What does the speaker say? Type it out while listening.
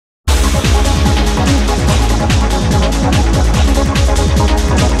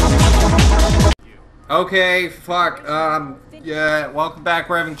Okay, fuck. Yeah, welcome back.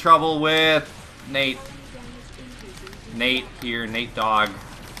 We're having trouble with Nate. Nate here, Nate Dog.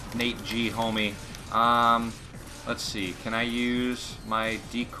 Nate G, homie. Let's see. Can I use my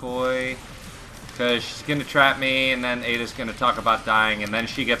decoy? Because she's going to trap me, and then Ada's going to talk about dying, and then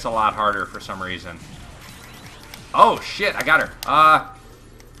she gets a lot harder for some reason. Oh, shit. I got her.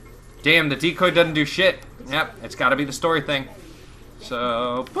 Damn, the decoy doesn't do shit. Yep, it's got to be the story thing.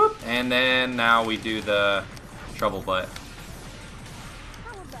 So, boop. And then now we do the trouble butt.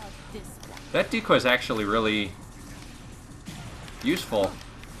 That decoy is actually really useful.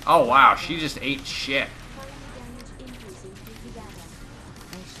 Oh, wow. She just ate shit.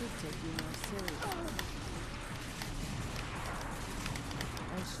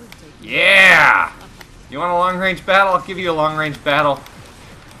 Yeah! You want a long-range battle? I'll give you a long-range battle.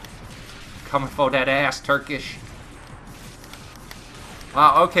 Coming for that ass, Turkish.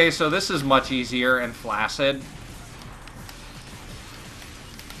 Wow, okay, so this is much easier and flaccid.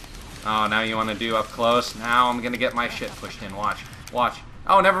 Oh, now you want to do up close? Now I'm going to get my shit pushed in. Watch. Watch.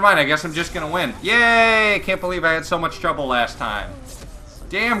 Oh, never mind. I guess I'm just going to win. Yay! I can't believe I had so much trouble last time.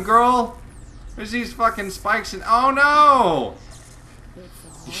 Damn, girl. There's these fucking spikes in... Oh, no!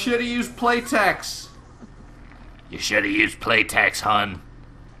 You should have used Playtex. You should have used Playtex, hun.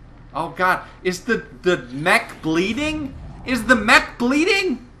 Oh, God. Is the mech bleeding? Is the mech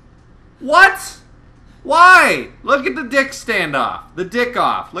bleeding? What? Why? Look at the dick standoff. The dick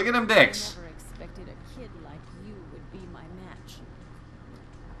off. Look at them dicks. I never expected a kid like you would be my match.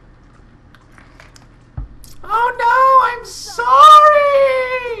 Oh no, I'm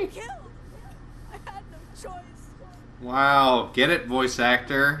sorry. I had no choice. Wow, get it, voice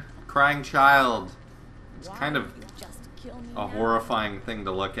actor. Crying child. It's kind of a horrifying thing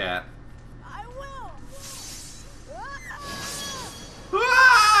to look at. I will.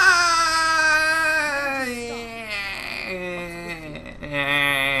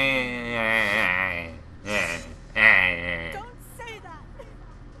 Don't say that.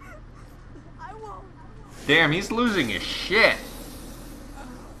 I won't. Damn, he's losing his shit.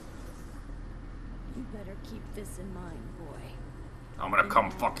 You better keep this in mind, boy. I'm gonna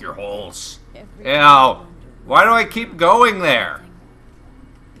come fuck your holes. Every Ew. time you Why do I keep going there?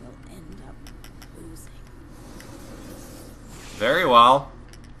 you'll end up losing. Very well.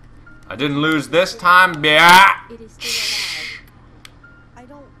 I didn't lose this time, yeah. It is still I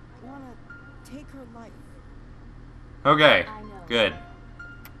don't want to take her life. Okay, I know. good.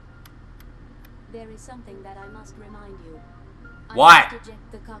 There is something that I must remind you. I What? must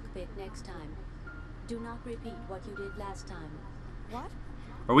eject the cockpit next time. Do not repeat what you did last time. What?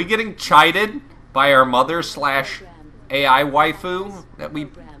 Are we getting chided by our mother slash AI waifu that we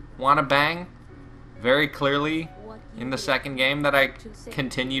want to bang? Very clearly in the second game that I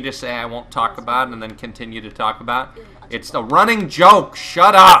continue to say I won't talk about and then continue to talk about. It's a running joke.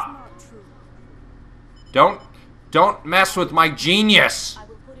 Shut up. Don't mess with my genius. I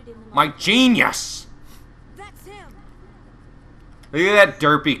will put it in the My genius. That's him. Look at that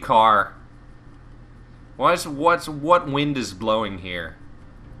derpy car. What wind is blowing here?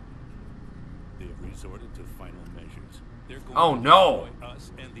 They have resorted to final measures. They're going Oh, to no. destroy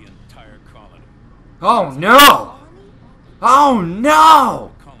us and the entire colony. Oh no! Oh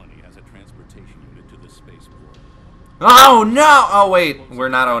no! The colony has a transportation unit to the spaceport. Oh no! Oh wait, we're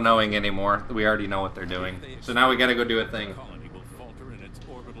not oh-knowing anymore. We already know what they're doing. So now we gotta go do a thing. The colony will falter in its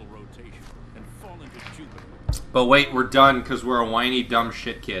orbital rotation and fall into Jupiter. But wait, we're done because we're a whiny, dumb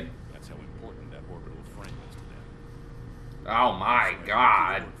shit kid. That's how important that orbital frame is to them. Oh my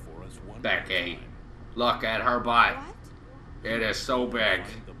god. For us one Becky, look at her butt. What? It is so big.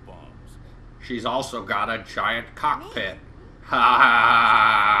 find the bombs. She's also got a giant cockpit. Ha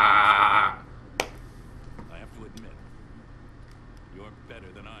ha! I have to admit, you're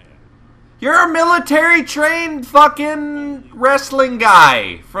better than I am. You're a military trained fucking wrestling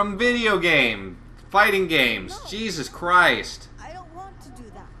guy from video game, fighting games. Jesus Christ. I don't want to do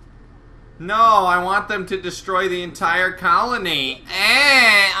that. No, I want them to destroy the entire colony.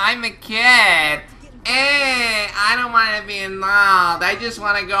 I'm a kid. I don't want to be involved. I just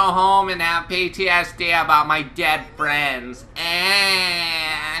want to go home and have PTSD about my dead friends.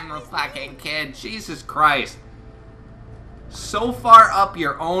 I'm a fucking kid. Jesus Christ. So far up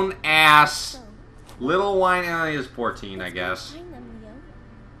your own ass. Little whiny. Oh, he is 14, I guess. Find them, Leo.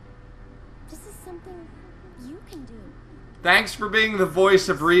 This is something you can do. Thanks for being the voice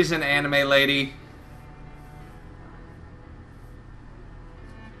of reason, anime lady.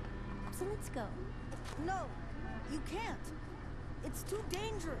 So let's go. No, you can't. It's too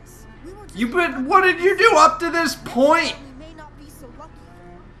dangerous. We were just What did you do up to this point? We may not be so lucky.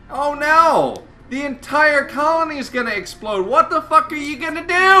 Oh no! The entire colony is gonna explode. What the fuck are you gonna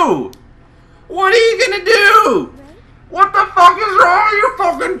do? What are you gonna do? What the fuck is wrong with you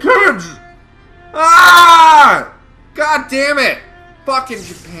fucking kids? Ah! God damn it. Fucking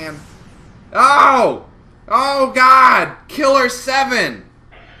Japan. Oh! Oh god! Killer 7!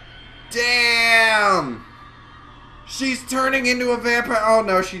 Damn! She's turning into a vampire. Oh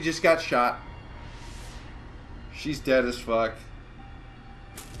no, she just got shot. She's dead as fuck.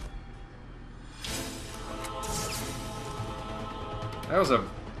 That was a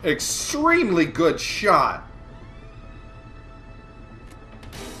extremely good shot.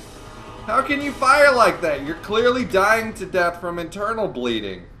 How can you fire like that? You're clearly dying to death from internal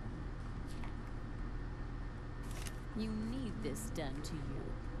bleeding. You need this done to you.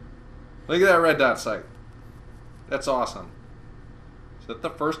 Look at that red dot sight. That's awesome. Is that the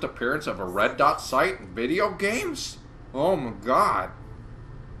first appearance of a red dot sight in video games? Oh my god.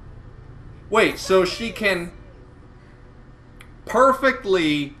 Wait, so she can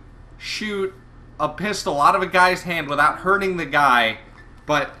perfectly shoot a pistol out of a guy's hand without hurting the guy,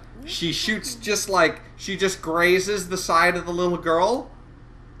 but she shoots just like, she just grazes the side of the little girl?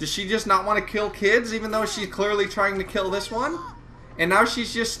 Does she just not want to kill kids, even though she's clearly trying to kill this one? And now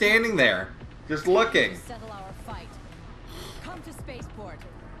she's just standing there, just looking. Settle our fight. Come to spaceport.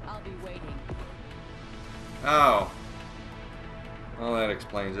 I'll be waiting. Oh. Well, that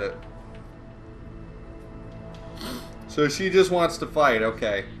explains it. So she just wants to fight,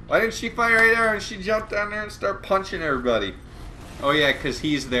 okay. Why didn't she fight right there and she jumped down there and start punching everybody? Oh yeah, because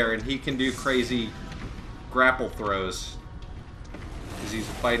he's there and he can do crazy grapple throws. Because he's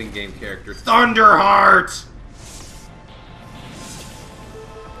a fighting game character. Thunderheart!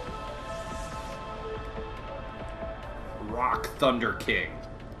 Rock Thunder King.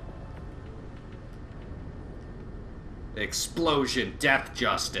 Explosion Death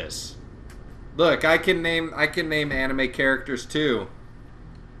Justice. Look, I can name anime characters too.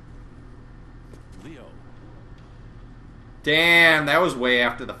 Leo. Damn, that was way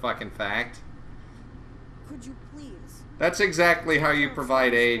after the fucking fact. Could you please? That's exactly how you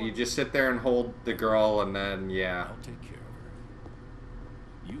provide aid. You just sit there and hold the girl and then, yeah. I'll take care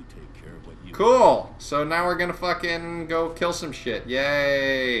of her. You take care of what you... Cool! So now we're gonna fucking go kill some shit.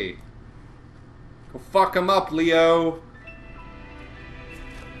 Yay! Go fuck him up, Leo!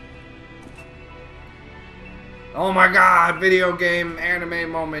 Oh my god, video game anime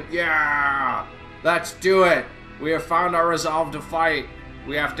moment, yeah! Let's do it! We have found our resolve to fight.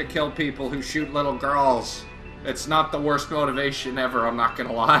 We have to kill people who shoot little girls. It's not the worst motivation ever, I'm not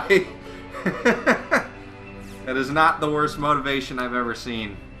gonna lie. That is not the worst motivation I've ever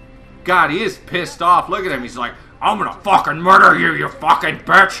seen. God, he is pissed off. Look at him, he's like, I'm gonna fucking murder you, you fucking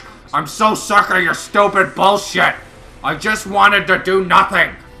bitch! I'm so sick of your stupid bullshit! I just wanted to do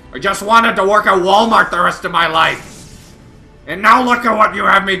nothing! I just wanted to work at Walmart the rest of my life! And now look at what you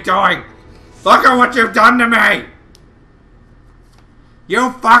have me doing! Look at what you've done to me!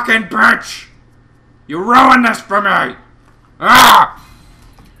 You fucking bitch! You ruined this for me! Ah!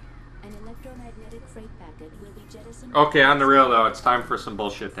 An electromagnetic freight packet will be jettisoned. Okay, on the real though, it's time for some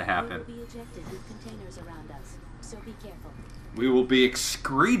bullshit to happen. We will be ejected with containers around us, so be careful. We will be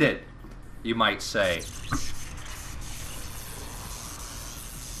excreted, you might say.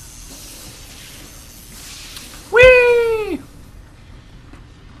 Whee!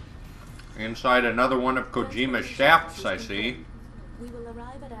 Inside another one of Kojima's shafts, I see. We will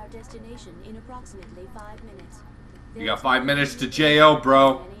arrive at our destination in approximately 5 minutes. You got 5 minutes to JO,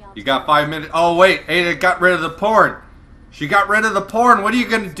 bro. You got 5 minutes. Oh, wait. Ada got rid of the porn. She got rid of the porn. What are you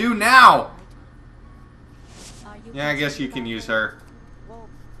going to do now? Yeah, I guess you can use her. Well,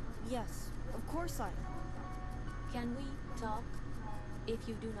 yes, of course I am. Can we talk? If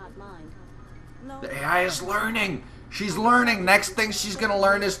you do not mind. No. The AI is learning. She's learning. Next thing she's going to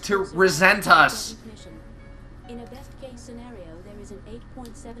learn is to resent us. In a best case scenario, there is an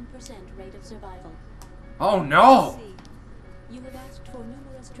 8.7% rate of survival. Oh, no. You have asked for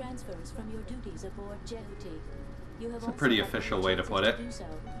numerous transfers from your duties aboard Jehuti. You have It's a pretty also official way to put it. do so.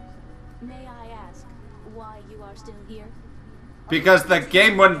 May I ask why you are still here? Because the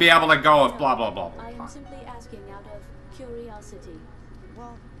game wouldn't be able to go if blah, blah, blah, blah. I am simply asking out of curiosity.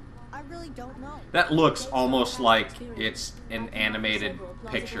 Well, I really don't know. That looks almost like it's an animated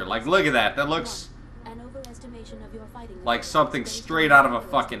picture. Like, look at that. That looks An overestimation of your fighting like something straight out of a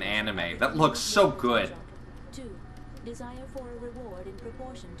fucking anime. That looks so good. 2. Desire for a reward in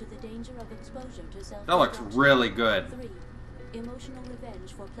proportion to the danger of exposure to self-destruction. That looks really good. 3. Emotional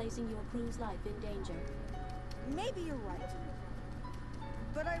revenge for placing your crew's life in danger. Maybe you're right.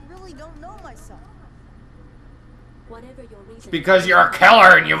 But I really don't know myself. Whatever your reason, Because you're a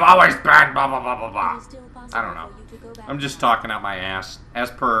killer and you've always been blah blah blah blah it blah. is still possible I don't know. for you to go back I'm just now. talking out my ass,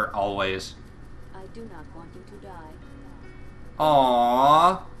 as per always. I do not want you to die.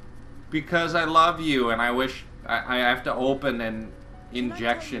 Aww. Because I love you and I wish I have to open an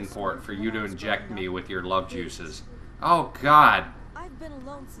injection port for you to inject me with your love juices. Oh God. I've been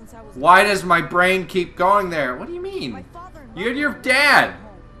alone since I was. Why does my brain keep going there? What do you My mean? father and You and your mother dad.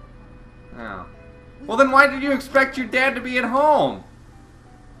 were home. Oh. Well then why did you expect your dad to be at home?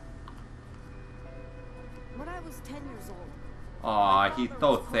 When I was 10 years old. Aw, my he's father so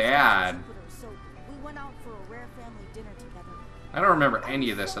was close to sad. Jupiter, so we went out for a rare family dinner together. I don't remember I any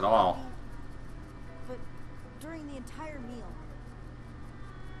was of this so at all. happy, but during the entire meal,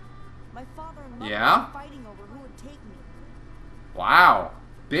 my father and mother Yeah? were fighting over who would take me. Wow.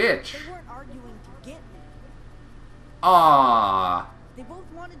 Bitch. They weren't arguing to get me. Aw. They both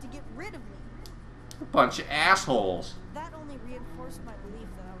wanted to get rid of me. A bunch of assholes. That only reinforced my belief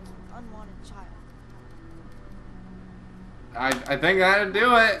that I was an unwanted child. I think that'd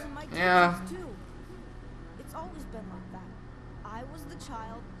do it. In my Yeah. 20s too. It's always been like that. I was the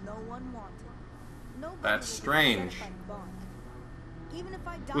child no one wanted. Nobody That's will be strange. upset if I'm gone. Even if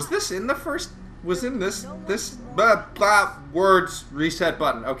I die. Was this in the first? Was in this blah, blah, words reset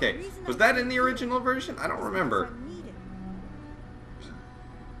button? Okay, was that in the original version? I don't remember.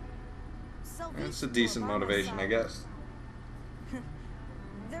 That's a decent motivation, I guess.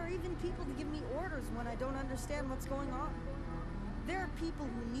 There are even people to give me orders when I don't understand what's going on. There are people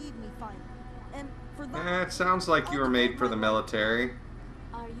who need me finally, and for that. It sounds like you were made for the military.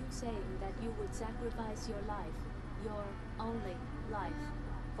 Are you saying that you would sacrifice your life, your only life,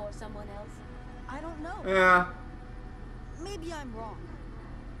 for someone else? I don't know. Yeah. Maybe I'm wrong.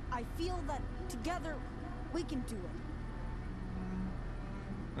 I feel that together we can do it.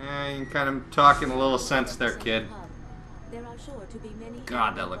 Yeah, you're kind of talking a little sense there, kid. There are sure to be many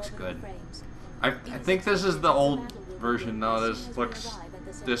God, that looks orbital good. frames. I think this is the old version though.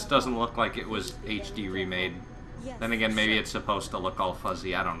 This doesn't look like it was HD remade. Yes, Then again, maybe sure. it's supposed to look all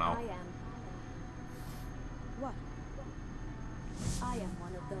fuzzy. I don't know. What? I am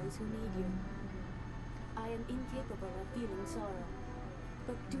one of those who need you. I am incapable of feeling sorrow,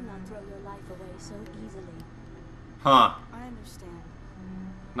 but do not throw your life away so easily. Huh. I understand.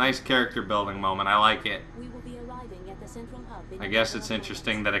 Nice character building moment. I like it. We will be arriving at the central hub in I guess a it's couple of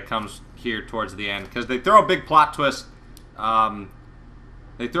interesting minutes. that it comes here towards the end because they throw a big plot twist.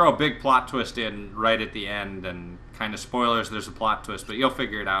 They throw a big plot twist in right at the end, and kind of spoilers. There's a plot twist, but you'll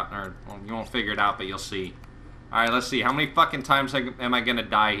figure it out, or well, you won't figure it out, but you'll see. All right, let's see. How many fucking times am I gonna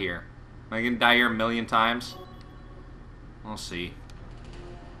die here? Am I gonna die here a million times? We'll see.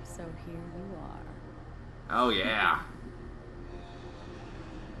 So here you are. Oh yeah.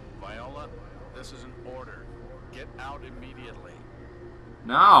 Viola, this is an order. Get out immediately.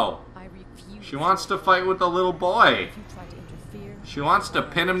 No. I refuse. She wants to fight with the little boy. If you try to interfere, She wants to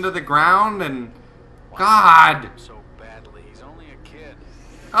pin him to the ground and... God! So badly. He's only a kid.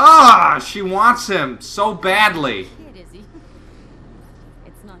 Ah! She wants him so badly. kid is he?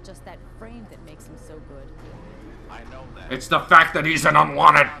 It's not just that frame that makes him so good. I know that. It's the fact that he's an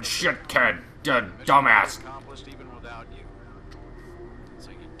unwanted shit kid. Dumbass. Accomplished even without you.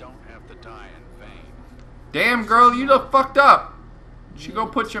 So you don't have to die in vain. Damn, girl, you look fucked up. You should go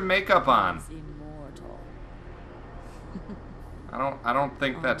put your makeup on. He's immortal. I don't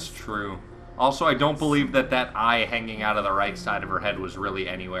think that's true. Also, I don't believe that that eye hanging out of the right side of her head was really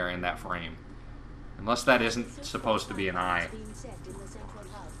anywhere in that frame. Unless that isn't supposed to be an eye. Being set in the central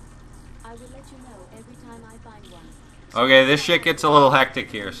hub. I will let you know every time I find one. Okay, this shit gets a little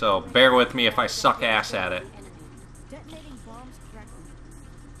hectic here, so bear with me if I suck ass at it. Detonating bombs correctly.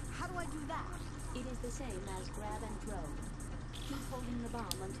 How do I do that? It is the same as grab and throw. Keep holding the bomb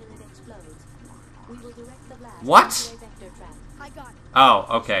until it explodes. We will direct the blast What? into a vector trap. I got it. Oh,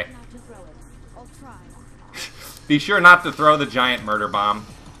 okay. Not to throw it. I'll try. Be sure not to throw the giant murder bomb.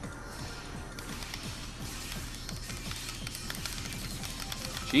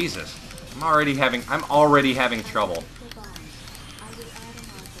 Jesus. I'm already having trouble. The bomb. I will add a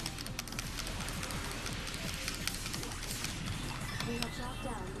marker. We have shot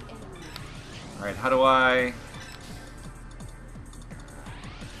down the enemy. Alright, how do I...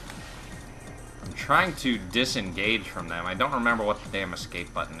 I'm trying to disengage from them. I don't remember what the damn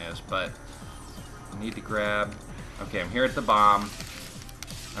escape button is, but... I need to grab... Okay, I'm here at the bomb.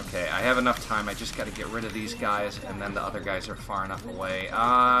 Okay, I have enough time. I just gotta get rid of these guys, and then the other guys are far enough away.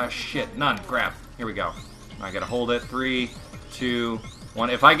 Shit. None. Grab. Here we go. I gotta hold it. 3, 2, 1.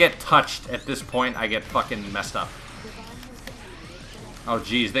 If I get touched at this point, I get fucking messed up. Oh,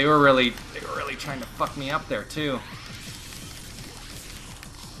 geez. They were really trying to fuck me up there, too.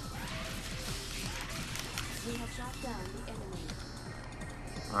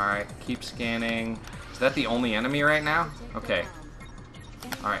 Alright, keep scanning. Is that the only enemy right now? Okay.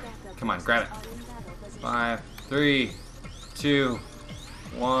 Alright, come on, grab it. 5, 3, 2,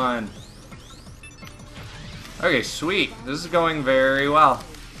 1. Okay, sweet. This is going very well.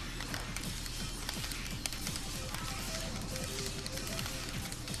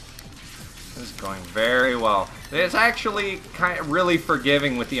 This is going very well. It's actually kind of really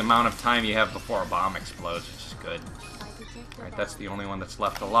forgiving with the amount of time you have before a bomb explodes, which is good. Alright, that's the only one that's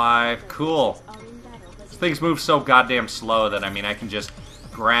left alive. Cool. Things move so goddamn slow that, I mean, I can just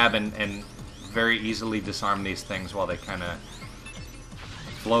grab and very easily disarm these things while they kind of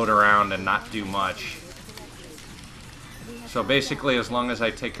float around and not do much. So basically, as long as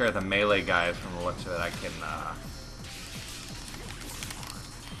I take care of the melee guys, from the looks of it, I can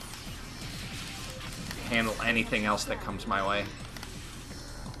handle anything else that comes my way.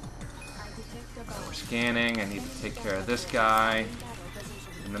 We're scanning. I need to take care of this guy.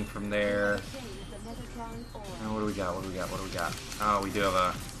 And then from there... Oh, what do we got? What do we got? What do we got? Oh, we do have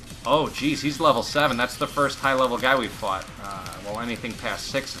a... Oh, geez, he's level 7. That's the first high-level guy we've fought. Well, anything past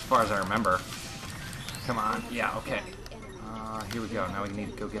 6 as far as I remember. Come on. Yeah, okay. Here we go. Now we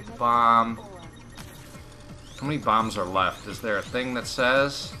need to go get the bomb. How many bombs are left? Is there a thing that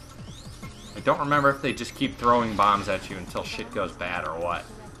says... I don't remember if they just keep throwing bombs at you until shit goes bad or what.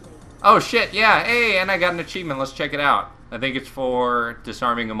 Oh, shit, yeah. Hey, and I got an achievement. Let's check it out. I think it's for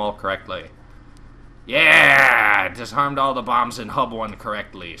disarming them all correctly. Yeah! Disarmed all the bombs in Hub 1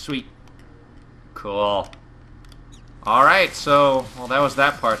 correctly. Sweet. Cool. Alright, so... Well, that was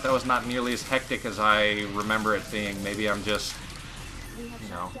that part. That was not nearly as hectic as I remember it being. Maybe I'm just, you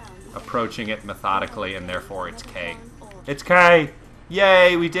know, approaching it methodically, and therefore it's K. It's K!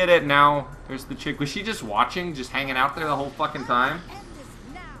 Yay, we did it! Now, there's the chick. Was she just watching? Just hanging out there the whole fucking time?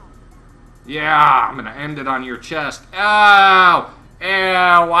 Yeah, I'm gonna end it on your chest. Ow! Ew,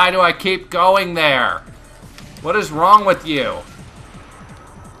 why do I keep going there? What is wrong with you?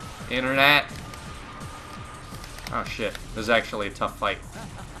 Internet? Oh shit, this is actually a tough fight.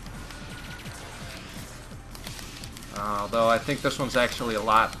 Although I think this one's actually a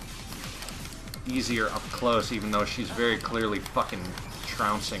lot easier up close, even though she's very clearly fucking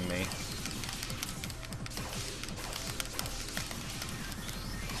trouncing me.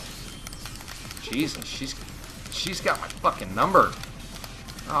 Jesus, she's got my fucking number.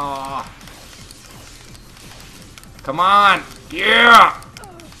 Oh. Come on. Yeah.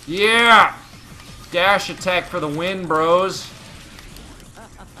 Yeah. Dash attack for the win, bros.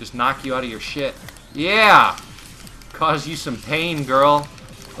 Just knock you out of your shit. Yeah. Cause you some pain, girl.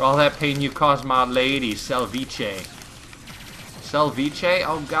 For all that pain you caused my lady, Salvice. Salvice?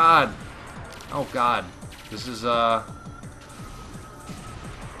 Oh god. Oh god. This is Come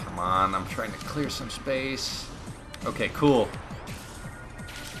on, I'm trying to clear some space. Okay, cool.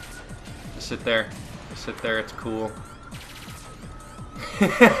 Just sit there. Just sit there, it's cool.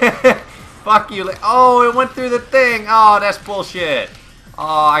 Fuck you. Oh, it went through the thing. Oh, that's bullshit.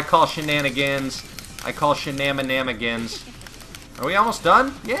 Oh, I call shenanigans. I call shenanigans. Are we almost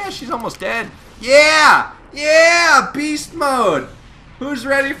done? Yeah, she's almost dead. Yeah! Yeah! Beast mode! Who's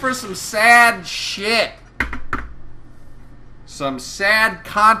ready for some sad shit? Some sad,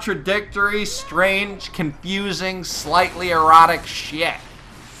 contradictory, strange, confusing, slightly erotic shit.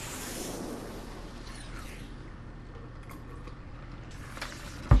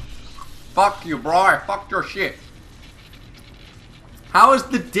 Fuck you, bro. I fucked your shit. How is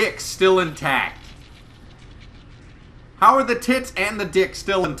the dick still intact? How are the tits and the dick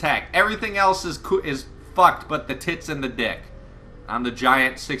still intact? Everything else is fucked but the tits and the dick. On the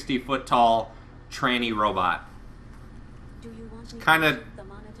giant 60-foot tall tranny robot. Kind of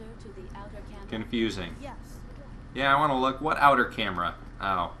confusing. Yes. Yeah, I want to look. What outer camera?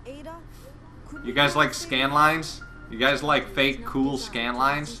 Oh. Ada, You guys like scan lines? You guys like fake cool scan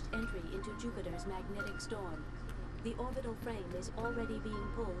lines? Entry into Jupiter's magnetic storm. The orbital frame is already being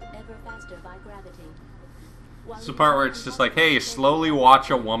pulled ever faster by gravity. It's the part where it's just like, hey, slowly watch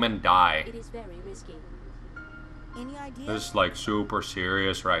a woman die. It is very risky. any idea? This is like super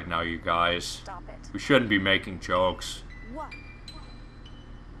serious right now, you guys. Stop it. We shouldn't be making jokes. What?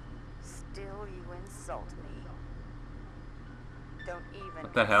 Still you insult me. Don't even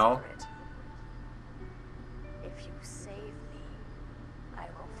What the hell? consider it. If you save me, I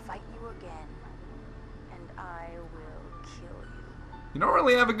will fight you again, and I will kill you. You don't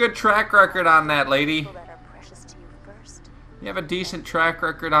really have a good track record on that, lady. People that are precious to you first, You have a decent track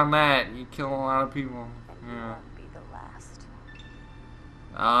record on that. You kill a lot of people. and you Yeah. won't be the last.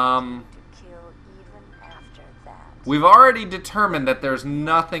 To kill even after that. We've already determined that there's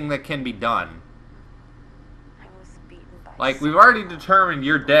nothing that can be done. I was beaten by Like, we've already determined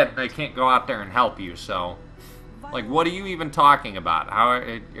you're dead and I can't go out there and help you, so... Like, what are you even talking about? How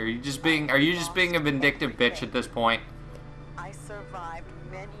are you just being a vindictive bitch at this point? I survived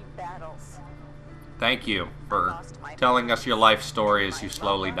many battles. Thank you for telling us your life story as you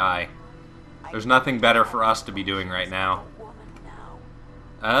slowly die. There's nothing better for us to be doing right now.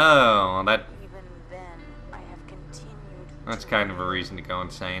 Oh, that... Even then, I have continued. That's kind of a reason to go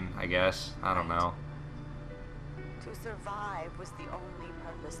insane, I guess. I don't know. To survive was the only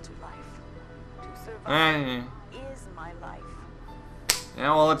purpose to life. To survive is my life.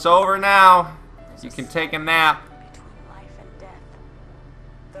 Yeah, well, it's over now. You can take a nap. Between life and death.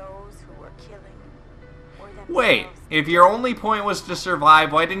 Those who were killing were themselves. Wait, if your only point was to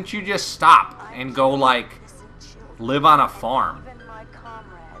survive, why didn't you just stop and go, like, live on a farm? Even my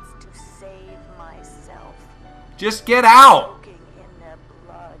comrades to save myself. Just get out! Soaking in their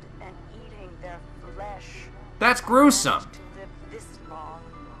blood and eating their flesh. That's gruesome. To live this long.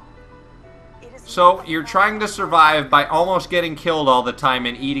 It is So, you're trying to survive by almost getting killed all the time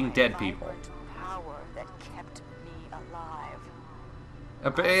and eating dead people. power that kept me alive.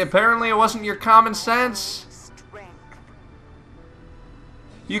 Apparently it wasn't your common sense. Strength.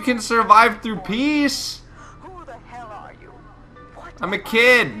 You can survive through peace. Who the hell are you? What I'm a am I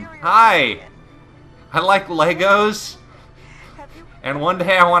kid. serious Hi. in? I like Legos. Have you And one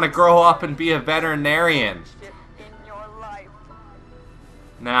day I want to grow up and be a veterinarian. shit in your life?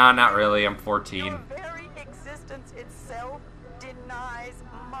 Nah, not really. I'm 14. Your very existence itself denies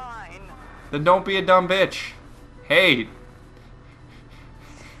mine. Then don't be a dumb bitch. Hey.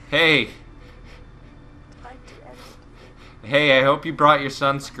 Hey. Like to edit. Hey, I hope you brought your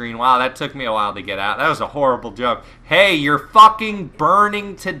sunscreen. Wow, that took me a while to get out. That was a horrible joke. Hey, you're fucking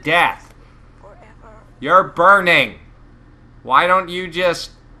burning to death. Forever. You're burning. Why don't you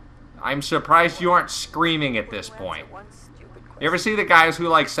just... I'm surprised you aren't screaming at this point. One stupid You ever see the guys who,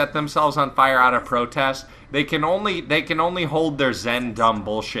 like, set themselves on fire out of protest? They can only hold their zen dumb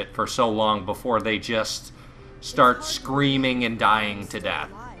bullshit for so long before they just start screaming and dying to death.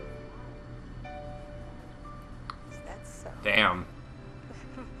 That's so. Damn.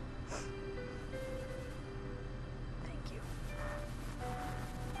 Thank you.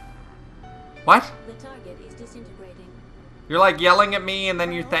 What? The target is disintegrating. You're like yelling at me and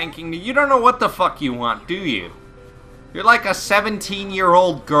then you're thanking me. You don't know what the fuck you want, do you? You're like a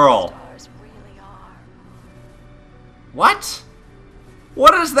 17-year-old girl. Stars really are. What?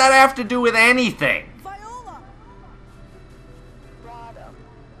 What does that have to do with anything? Viola! Rodham.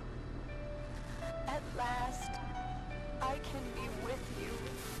 At last, I can be with you.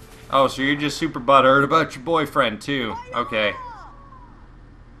 Oh, so you're just super butthurt about your boyfriend, too. Okay.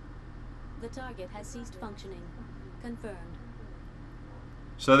 The target has ceased functioning. Confirmed.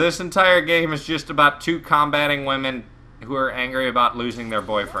 So this entire game is just about two combating women who are angry about losing their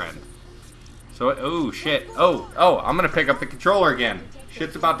boyfriend. So, oh, shit. Oh, I'm gonna pick up the controller again.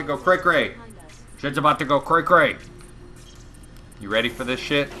 Shit's about to go cray-cray. Shit's about to go cray-cray. You ready for this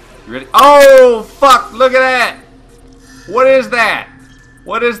shit? You ready? Oh, fuck, look at that! What is that?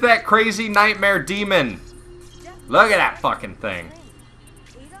 What is that crazy nightmare demon? Look at that fucking thing.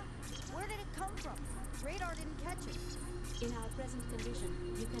 Ada, where did it come from? Radar didn't catch it. In our present condition,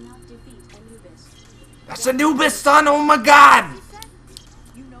 you cannot defeat Anubis. That's Anubis, son! Oh my god!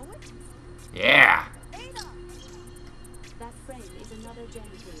 You know it? Yeah. Ada! That frame is another gem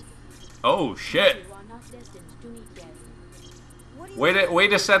tree. Oh, shit. You are not destined to meet yet. What do you Way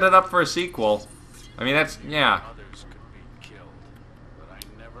to set it up for a sequel. I mean, that's, yeah. Others could be killed, but I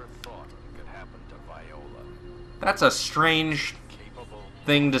never thought it could happen to Viola. That's a strange Capable,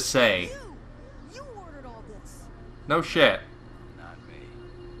 thing to say. You ordered all this. No shit. not me.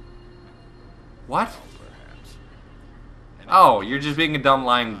 What? Perhaps. Oh, you're just being a dumb,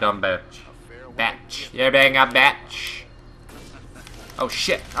 lying, dumb bitch. Batch. You're being a batch. Oh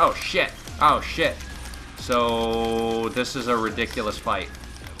shit. Oh shit. Oh shit. So this is a ridiculous fight.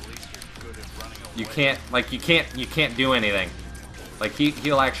 At least you're good at running away. You can't do anything. Like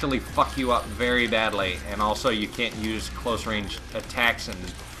he'll actually fuck you up very badly, and also you can't use close range attacks, and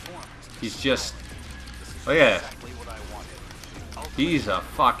he's just, look at that. Exactly what I wanted. He's a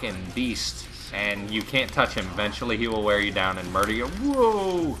fucking beast, and you can't touch him. Eventually he will wear you down and murder you.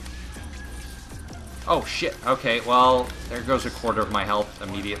 Whoa! Oh shit, okay, well, there goes a quarter of my health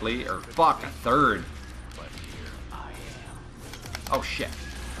immediately, or fuck, a third. But here I am. Oh shit.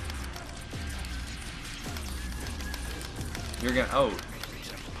 You're gonna, oh.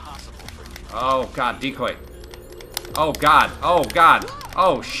 It's impossible for you. Oh god, decoy. Oh god, oh god,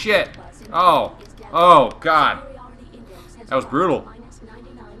 oh shit. Oh god. That was brutal.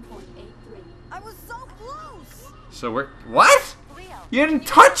 I was so close. So we're... What? Leo, You didn't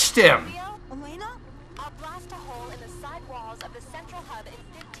touch him! Leo, Elena? I'll blast a hole in the side walls of the central hub in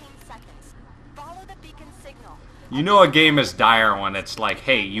 15 seconds. Follow the beacon signal. You know a game is dire when it's like,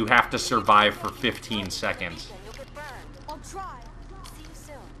 hey, you have to survive for 15 seconds. Then you'll get burned. I'll try. See you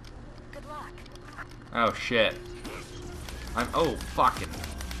soon. Good luck. Oh, shit. Oh, fucking...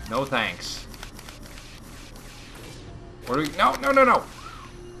 No thanks. What do we... No, no, no, no!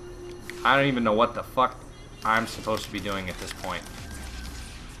 I don't even know what the fuck I'm supposed to be doing at this point.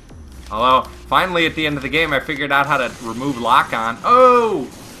 Although, finally at the end of the game, I figured out how to remove lock-on. Oh!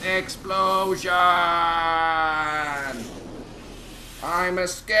 Explosion! I'm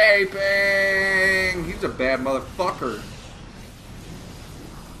escaping! He's a bad motherfucker.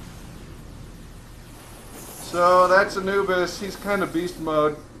 So, that's Anubis. He's kind of beast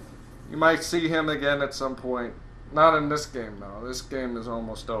mode. You might see him again at some point. Not in this game, though. This game is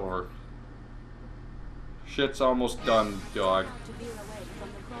almost over. Shit's almost done, dog.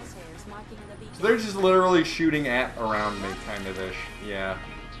 So they're just literally shooting at around me, kind of ish. Yeah.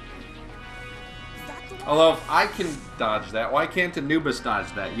 Although, if I can dodge that, why can't Anubis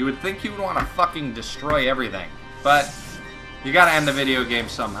dodge that? You would think you would want to fucking destroy everything. But, you gotta end the video game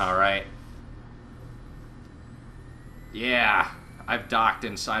somehow, right? Yeah. I've docked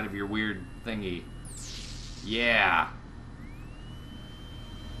inside of your weird thingy. Yeah.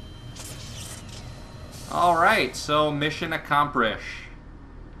 Alright, so mission accomplished.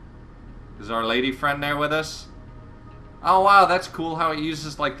 Is our lady friend there with us? Oh wow, that's cool how it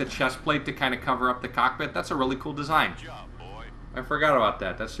uses like the chest plate to kind of cover up the cockpit. That's a really cool design. Good job, boy. I forgot about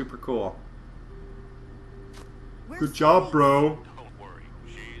that. That's super cool. Where's Good job, bro. Don't worry,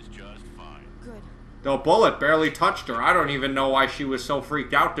 she's just fine. Good. The bullet barely touched her. I don't even know why she was so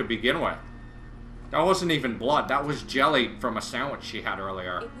freaked out to begin with. That wasn't even blood. That was jelly from a sandwich she had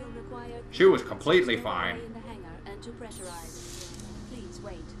earlier. She was completely fine.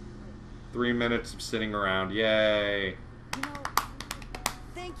 3 minutes of sitting around. Yay. You know,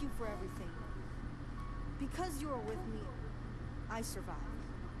 thank you for everything. Because you were with me, I survived.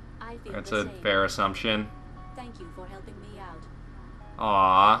 I feel That's the a same. fair assumption. Thank you for helping me out.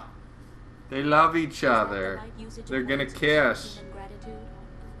 Aww. They love each other. Is that the right usage They're of gonna words of kiss. and gratitude?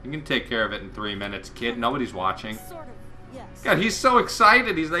 You can take care of it in 3 minutes, kid. Nobody's watching. Sort of, yes. God, he's so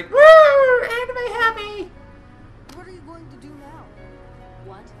excited. He's like, woo! Anime happy! What are you going to do now?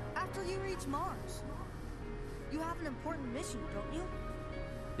 What? After you reach Mars? You have an important mission, don't you?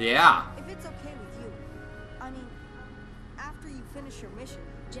 Yeah. If it's okay with you. I mean, after you finish your mission.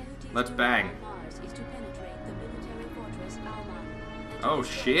 Jehuti's Let's duty bang. on Mars is to penetrate the military fortress Alman and to Oh,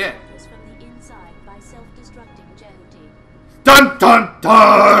 destroy shit. the fortress from the inside by self-destructing Jehuti. Dun dun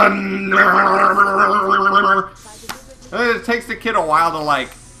dun! By deliberately It takes the kid a while to, like,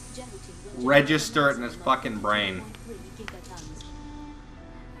 Jehuti will register it in generate his a fucking brain. 1.3 gigatons.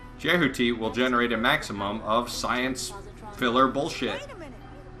 Jehuti will generate a maximum of science filler bullshit. Wait a minute.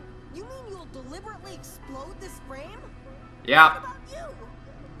 You mean you'll deliberately explode this frame? Yeah. What about you?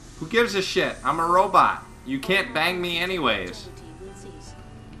 Who gives a shit? I'm a robot. You can't bang me anyways. Jehuti will cease.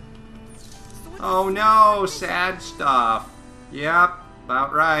 So it's Oh no, sad stuff. Yep,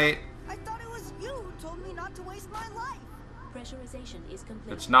 about right. I thought it was you who told me not to waste my life. Pressurization is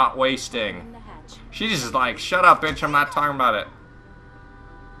complete. It's not Open wasting. the hatch. She's just like, shut up, bitch, I'm not talking about it.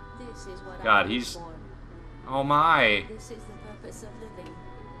 This is what God, I he's- live for. Oh my. This is the purpose of living.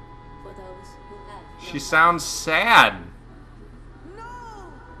 For those who have no She life. sounds sad.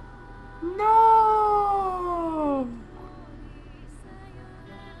 No! No.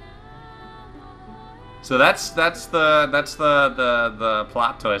 So that's the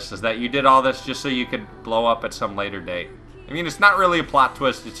plot twist, is that you did all this just so you could blow up at some later date. I mean, it's not really a plot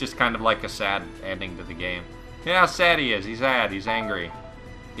twist, it's just kind of like a sad ending to the game. You know how sad he is. He's sad, he's angry.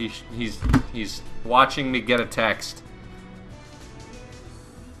 He's watching me get a text.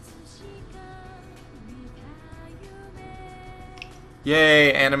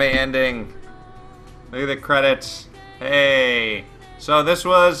 Yay, anime ending. Look at the credits. Hey. So this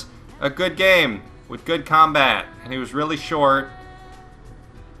was a good game with good combat, and it was really short.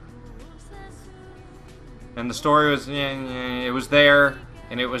 And the story was, it was there,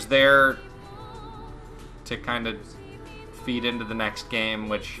 and it was there to kind of feed into the next game,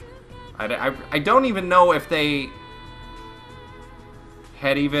 which I don't even know if they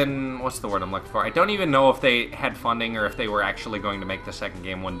had even, what's the word I'm looking for? I don't even know if they had funding or if they were actually going to make the second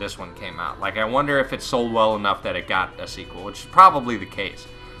game when this one came out. Like, I wonder if it sold well enough that it got a sequel, which is probably the case.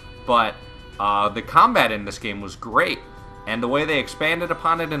 But the combat in this game was great. And the way they expanded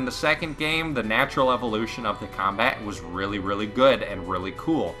upon it in the second game, the natural evolution of the combat was really, really good and really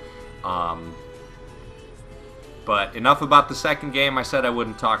cool. But But enough about the second game. I said I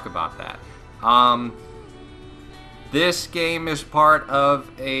wouldn't talk about that. This game is part of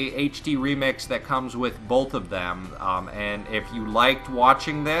a HD remix that comes with both of them. And if you liked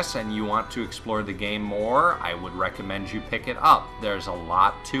watching this and you want to explore the game more, I would recommend you pick it up. There's a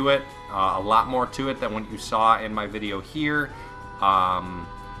lot to it, a lot more to it than what you saw in my video here.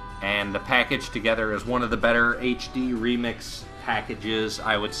 And the package together is one of the better HD remix packages,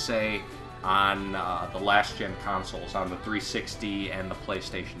 I would say, on the last gen consoles, on the 360 and the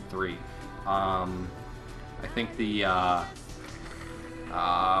PlayStation 3. I think the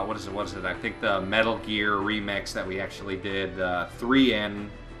what is it? I think the Metal Gear remix that we actually did 3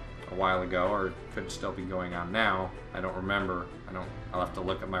 in a while ago, or could still be going on now. I don't remember. I'll have to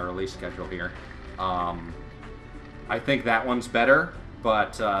look at my release schedule here. I think that one's better,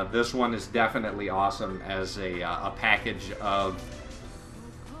 but this one is definitely awesome as a package of,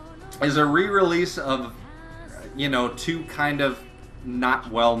 as a re-release of, you know, two kind of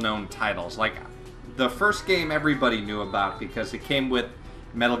not well-known titles. Like, the first game everybody knew about because it came with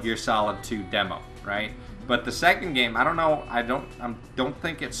Metal Gear Solid 2 demo, right? But the second game, I don't know, I don't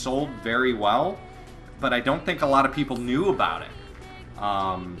think it sold very well, but I don't think a lot of people knew about it.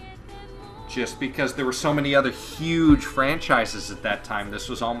 Just because there were so many other huge franchises at that time. This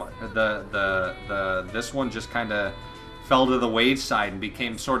was almost this one just kind of fell to the wayside and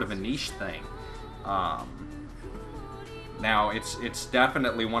became sort of a niche thing. Now, it's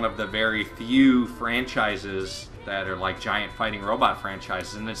definitely one of the very few franchises that are like giant fighting robot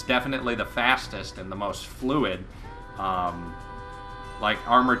franchises, and it's definitely the fastest and the most fluid. Like,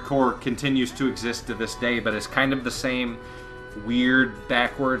 Armored Core continues to exist to this day, but it's kind of the same weird,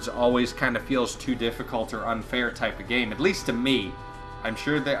 backwards, always kind of feels too difficult or unfair type of game, at least to me. I'm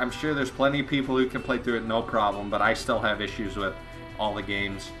sure there's plenty of people who can play through it no problem, but I still have issues with all the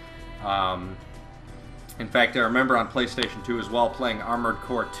games. In fact, I remember on PlayStation 2 as well, playing Armored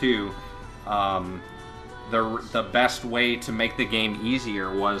Core 2, the best way to make the game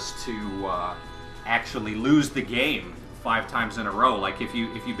easier was to actually lose the game 5 times in a row. Like, if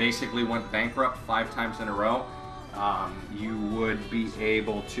you basically went bankrupt 5 times in a row, you would be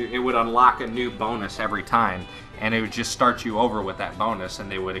able to, it would unlock a new bonus every time, and it would just start you over with that bonus,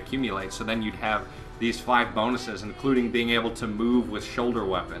 and they would accumulate. So then you'd have these 5 bonuses, including being able to move with shoulder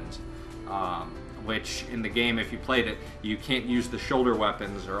weapons. Which in the game, if you played it, you can't use the shoulder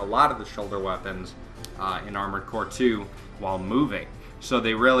weapons, or a lot of the shoulder weapons in Armored Core 2 while moving. So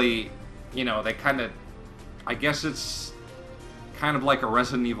they really, you know, they kind of, I guess it's kind of like a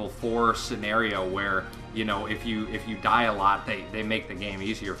Resident Evil 4 scenario where, you know, if you die a lot, they make the game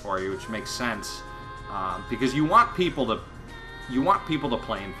easier for you, which makes sense, because you want people to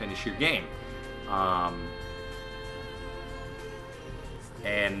play and finish your game.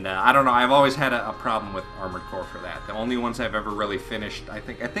 And I don't know, I've always had a problem with Armored Core for that. The only ones I've ever really finished, I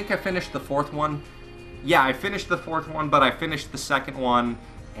think I finished the 4th one. Yeah, I finished the 4th one, but I finished the 2nd one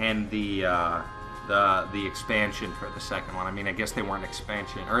and the expansion for the 2nd one. I mean, I guess they weren't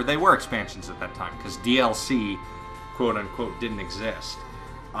expansion, or they were expansions at that time, because DLC, quote unquote, didn't exist.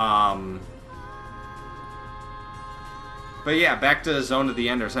 But yeah, back to Zone of the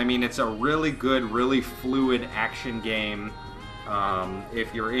Enders. I mean, it's a really good, really fluid action game.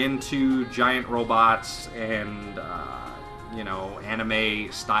 If you're into giant robots and, you know,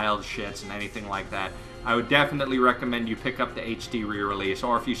 anime-styled shits and anything like that, I would definitely recommend you pick up the HD re-release,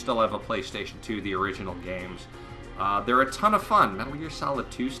 or if you still have a PlayStation 2, the original games. They're a ton of fun. Metal Gear Solid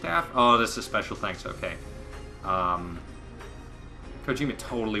 2 staff? Oh, this is special thanks, okay. Kojima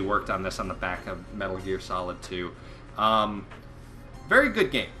totally worked on this on the back of Metal Gear Solid 2. Very good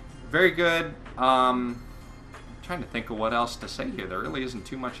game. Very good. Trying to think of what else to say here. There really isn't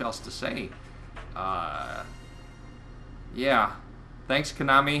too much else to say. Yeah. Thanks,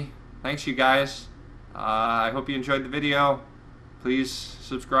 Konami. Thanks, you guys. I hope you enjoyed the video. Please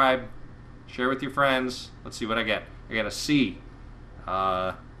subscribe. Share with your friends. Let's see what I get. I got a C.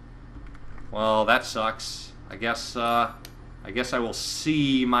 Well, that sucks. I guess I will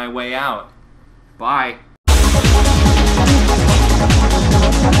see my way out. Bye.